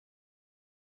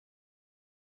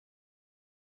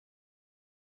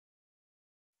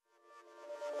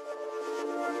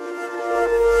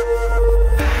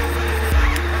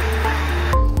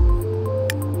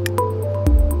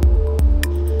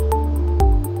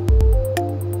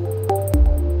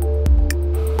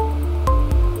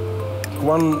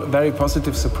one very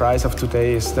positive surprise of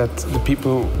today is that the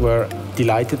people were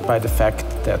delighted by the fact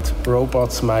that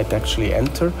robots might actually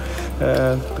enter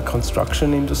the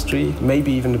construction industry,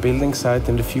 maybe even the building site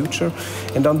in the future.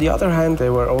 And on the other hand, they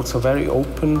were also very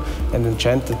open and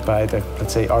enchanted by the,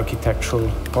 let's say, architectural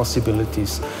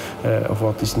possibilities of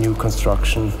what these new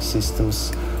construction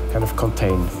systems kind of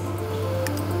contain.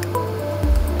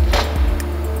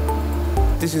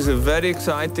 This is a very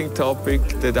exciting topic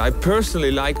that I personally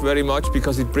like very much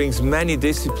because it brings many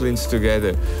disciplines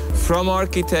together, from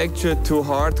architecture to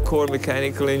hardcore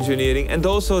mechanical engineering, and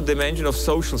also a dimension of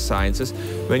social sciences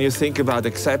when you think about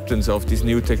acceptance of this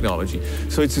new technology.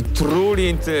 So it's a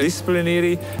truly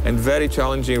interdisciplinary and very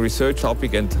challenging research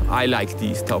topic, and I like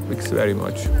these topics very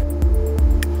much.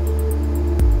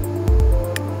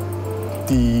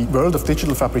 The world of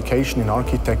digital fabrication in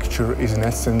architecture is in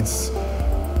essence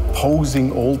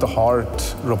posing all the hard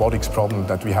robotics problems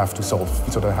that we have to solve.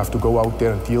 So they have to go out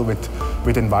there and deal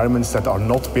with environments that are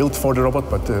not built for the robot,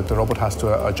 but the robot has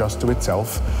to adjust to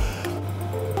itself.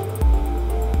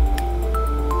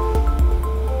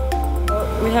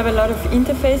 We have a lot of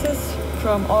interfaces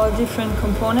from all different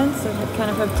components that kind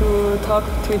of have to talk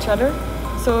to each other.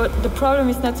 So the problem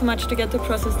is not so much to get the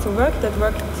process to work, that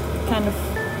worked kind of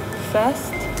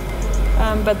fast,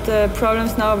 but the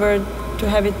problems now were to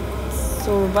have it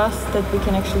so vast that we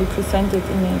can actually present it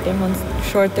in a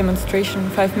short demonstration,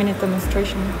 5-minute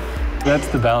demonstration. That's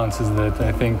the balance, is that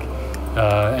I think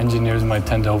engineers might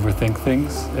tend to overthink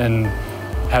things and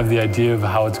have the idea of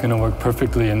how it's going to work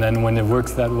perfectly, and then when it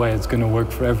works that way, it's going to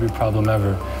work for every problem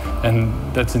ever. And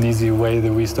that's an easy way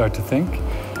that we start to think.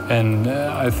 And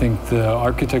I think the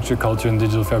architecture culture in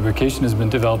digital fabrication has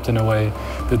been developed in a way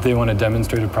that they want to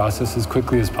demonstrate a process as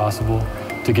quickly as possible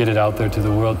to get it out there to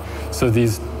the world. So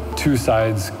these two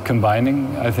sides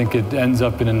combining, I think it ends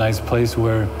up in a nice place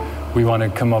where we want to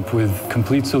come up with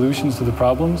complete solutions to the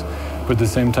problems, but at the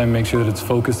same time make sure that it's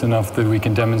focused enough that we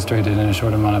can demonstrate it in a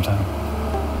short amount of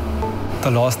time.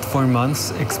 The last 4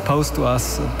 months exposed to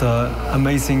us the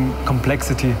amazing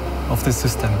complexity of the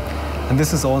system. And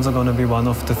this is also going to be one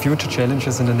of the future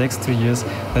challenges in the next 3 years,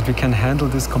 that we can handle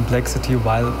this complexity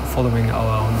while following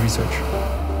our own research.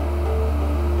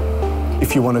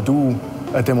 If you want to do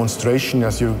a demonstration,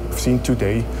 as you've seen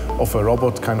today, of a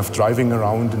robot kind of driving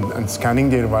around and scanning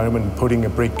the environment and putting a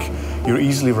brick, you're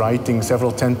easily writing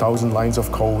several 10,000 lines of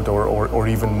code or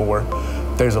even more.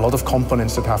 There's a lot of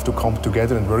components that have to come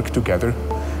together and work together.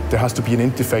 There has to be an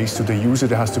interface to the user,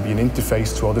 there has to be an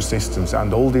interface to other systems,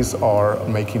 and all these are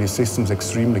making the systems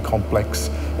extremely complex,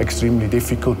 extremely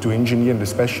difficult to engineer, and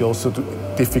especially also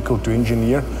difficult to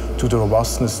engineer to the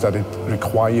robustness that it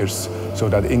requires, so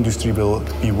that industry will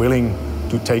be willing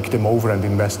to take them over and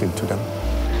invest into them.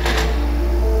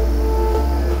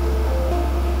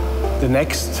 The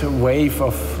next wave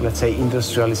of, let's say,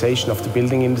 industrialization of the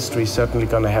building industry is certainly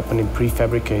going to happen in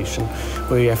prefabrication,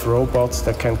 where you have robots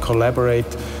that can collaborate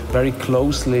very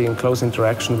closely in close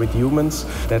interaction with humans.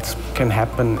 That can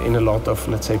happen in a lot of,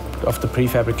 let's say, of the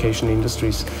prefabrication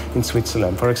industries in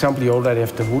Switzerland. For example, you already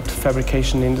have the wood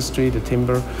fabrication industry, the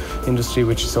timber industry,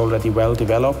 which is already well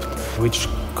developed, which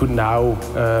could now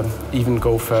even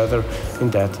go further in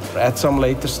that. At some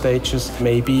later stages,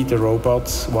 maybe the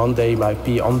robots one day might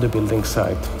be on the building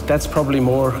site. That's probably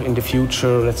more in the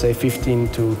future, let's say 15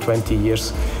 to 20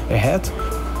 years ahead.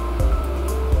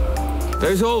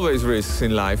 There's always risks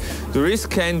in life. The risk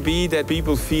can be that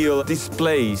people feel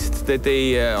displaced, that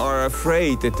they are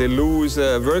afraid that they lose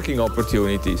working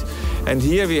opportunities. And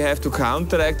here we have to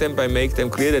counteract them by making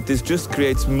them clear that this just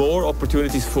creates more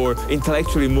opportunities for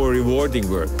intellectually more rewarding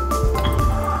work.